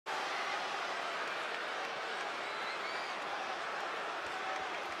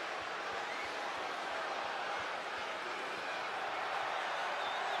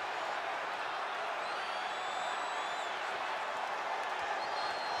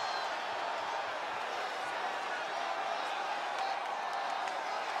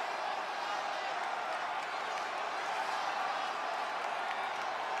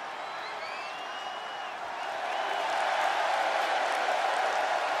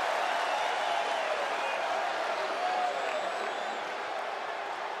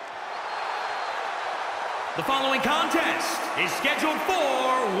The following contest is scheduled for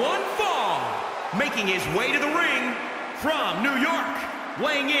one fall. Making his way to the ring from New York,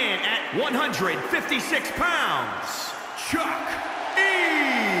 weighing in at 156 pounds, Chuck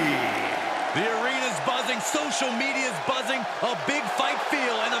E. The arena's buzzing, social media's buzzing, a big fight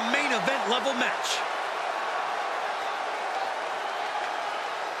feel and a main event level match.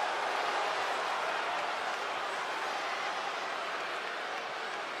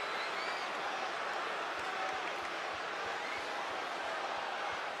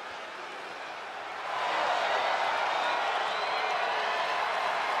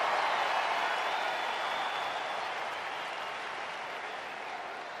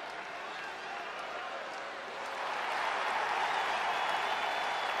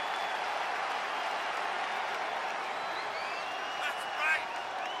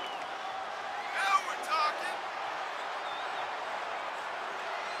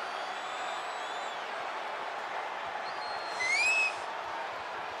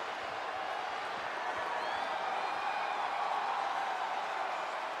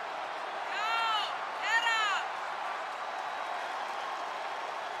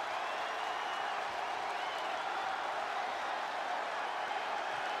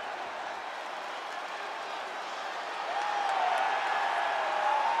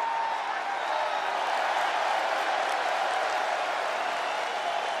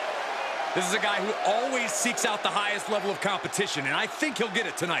 This is a guy who always seeks out the highest level of competition, and I think he'll get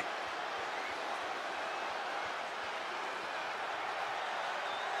it tonight.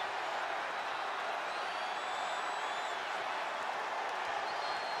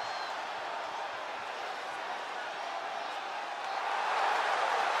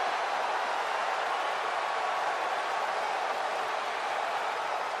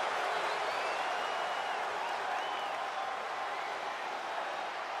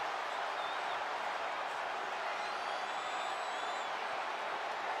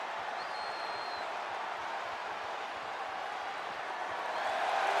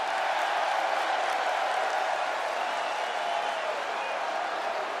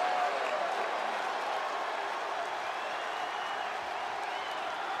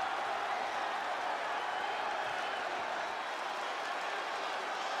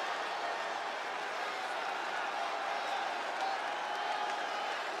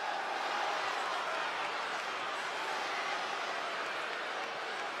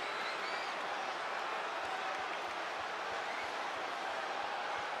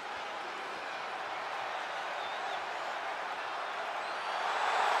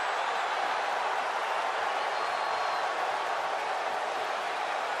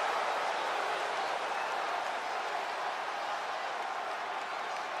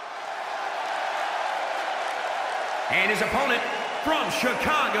 And his opponent from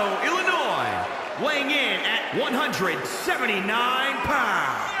Chicago, Illinois, weighing in at 179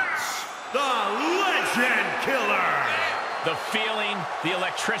 pounds, the Legend Killer. The feeling, the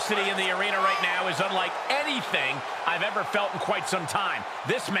electricity in the arena right now is unlike anything I've ever felt in quite some time.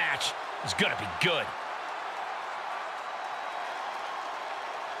 This match is going to be good.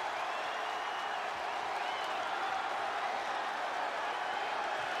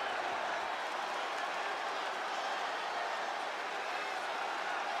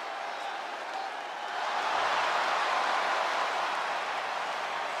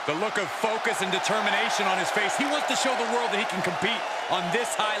 The look of focus and determination on his face. He wants to show the world that he can compete on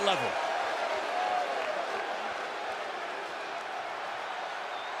this high level.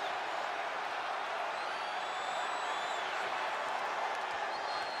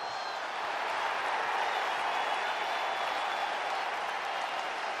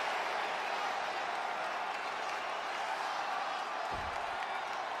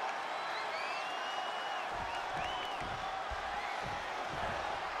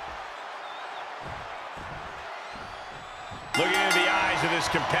 Looking into the eyes of this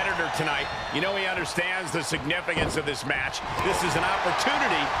competitor tonight, you know he understands the significance of this match. This is an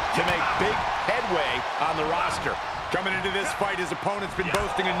opportunity to make big headway on the roster. Coming into this fight, his opponent's been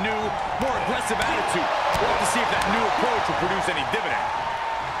boasting a new, more aggressive attitude. We'll have to see if that new approach will produce any dividend.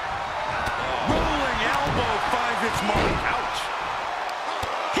 Rolling elbow finds its mark. Ouch.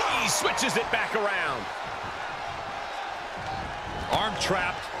 He switches it back around. Arm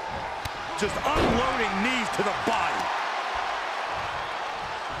trapped. Just unloading knees to the body.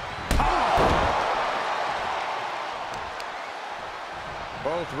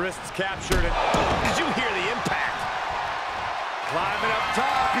 Both wrists captured. Did you hear the impact? Climbing up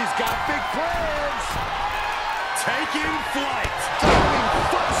top, he's got big plans. Taking flight. Diving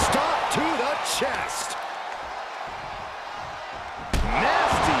foot stop to the chest.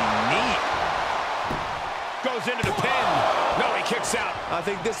 Nasty knee. I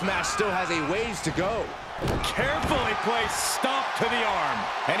think this match still has a ways to go. Carefully placed stomp to the arm.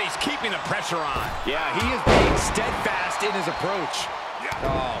 And he's keeping the pressure on. Yeah, he is being steadfast in his approach.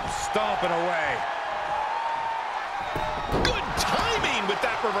 Oh, stomping away. Good timing with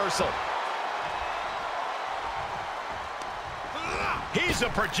that reversal. He's a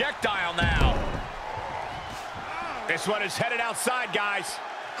projectile now. This one is headed outside, guys.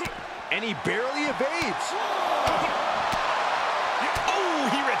 And he barely evades. Oh,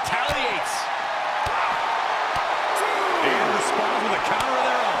 he retaliates. And responds with a counter of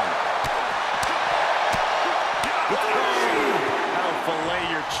their own. That'll fillet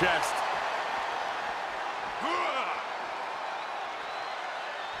your chest.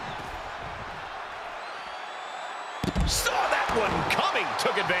 Saw that one coming,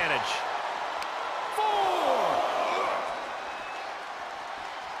 took advantage.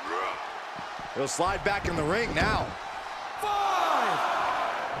 4. He'll slide back in the ring now. 5.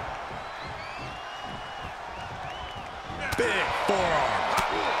 Big forearm.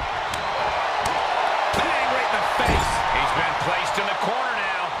 Bang right in the face. He's been placed in the corner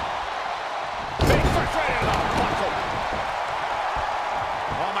now. Big foot right into the buckle.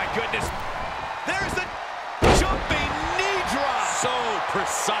 Oh my goodness. There's the jumping knee drop. So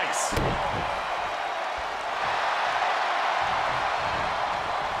precise.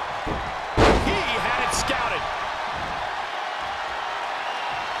 He had it scouted.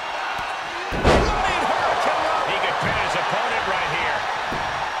 Running hurricane. He could pin his opponent right here.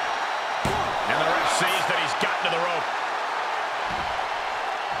 And the ref sees that he's gotten to the rope.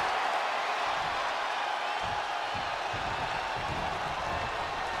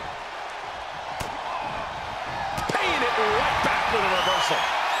 Paying it right back with a reversal.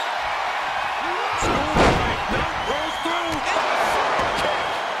 Smooth right. No, rolls through. Kick.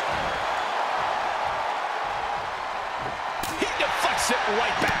 He deflects it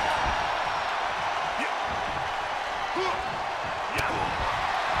right back.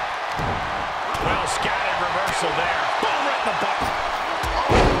 Well scattered reversal there. Boom right in the butt.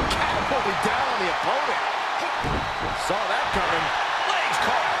 Oh, catapulted down on the opponent. Saw that coming. Legs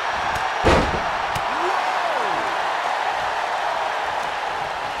caught.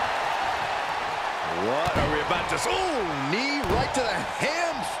 What are we about to see? Ooh, knee right to the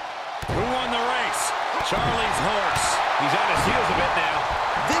hams. Who won the race? Charlie's horse. He's on his heels a bit now.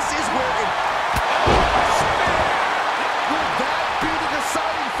 This is where it... Will that be the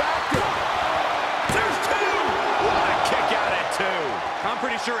deciding factor? There's 2. What a kick out at 2. I'm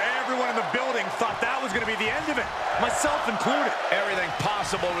pretty sure everyone in the building thought that was going to be the end of it, myself included. Everything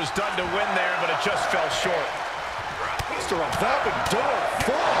possible was done to win there, but it just fell short. Mr. Revolving Door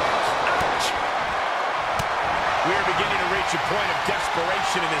forward. Ouch! We are beginning to reach a point of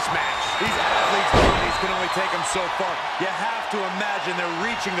desperation in this match. These athletes' bodies can only take them so far. You have to imagine they're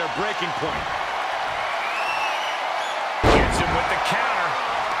reaching their breaking point. Gets him with the counter.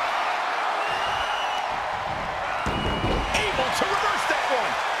 Able to reverse that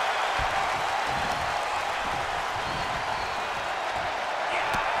one.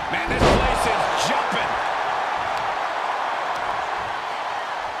 Man, this place is jumping.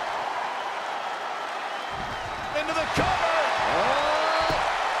 Into the cover.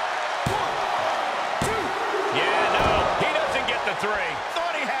 Yeah, no, he doesn't get the 3.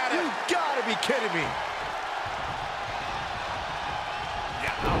 Thought he had it. You gotta be kidding me.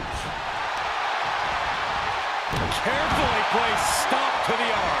 Carefully placed stomp to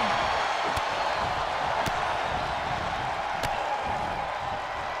the arm.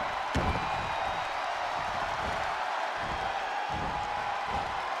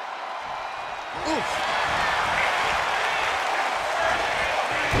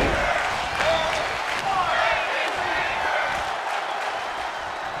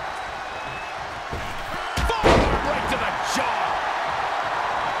 Right to the jaw.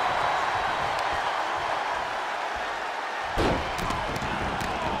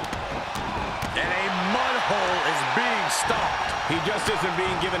 And a mud hole is being stopped. He just isn't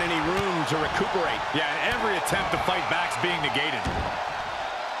being given any room to recuperate. Yeah, and every attempt to fight back's being negated.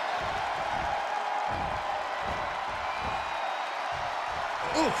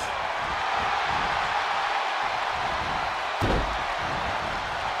 Oof.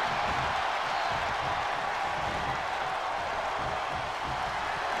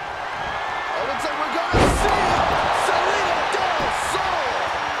 Oh, looks like we're gonna see Salida Del Sol.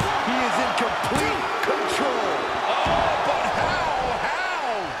 He is in complete control. Oh, but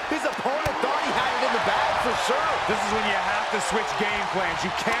how? His opponent thought he had it in the bag for sure. This is when you have to switch game plans. You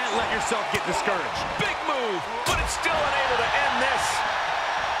can't let yourself get discouraged. Big move, but it's still unable to end this.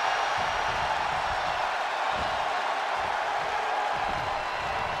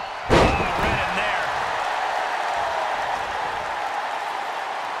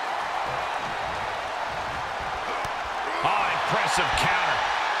 impressive counter.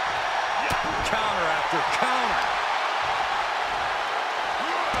 Counter after counter.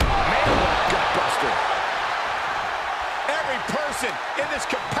 Man, what a gutbuster. Every person in this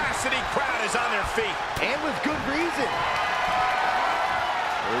capacity crowd is on their feet. And with good reason.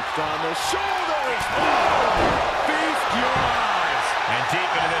 Perched on the shoulders. Oh, feast your eyes. And deep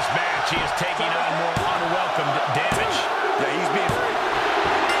into this match, he is taking on more unwelcomed damage. Yeah, he's being...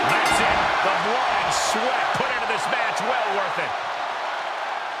 That's it. The blood and sweat put into this match. Well worth it.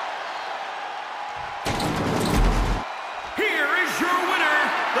 Here is your winner,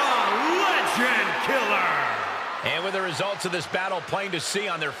 the Legend Killer. And with the results of this battle plain to see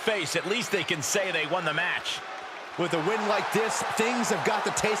on their face, at least they can say they won the match. With a win like this, things have got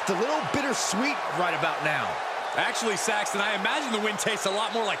to taste a little bittersweet right about now. Actually, Saxton, I imagine the win tastes a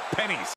lot more like pennies.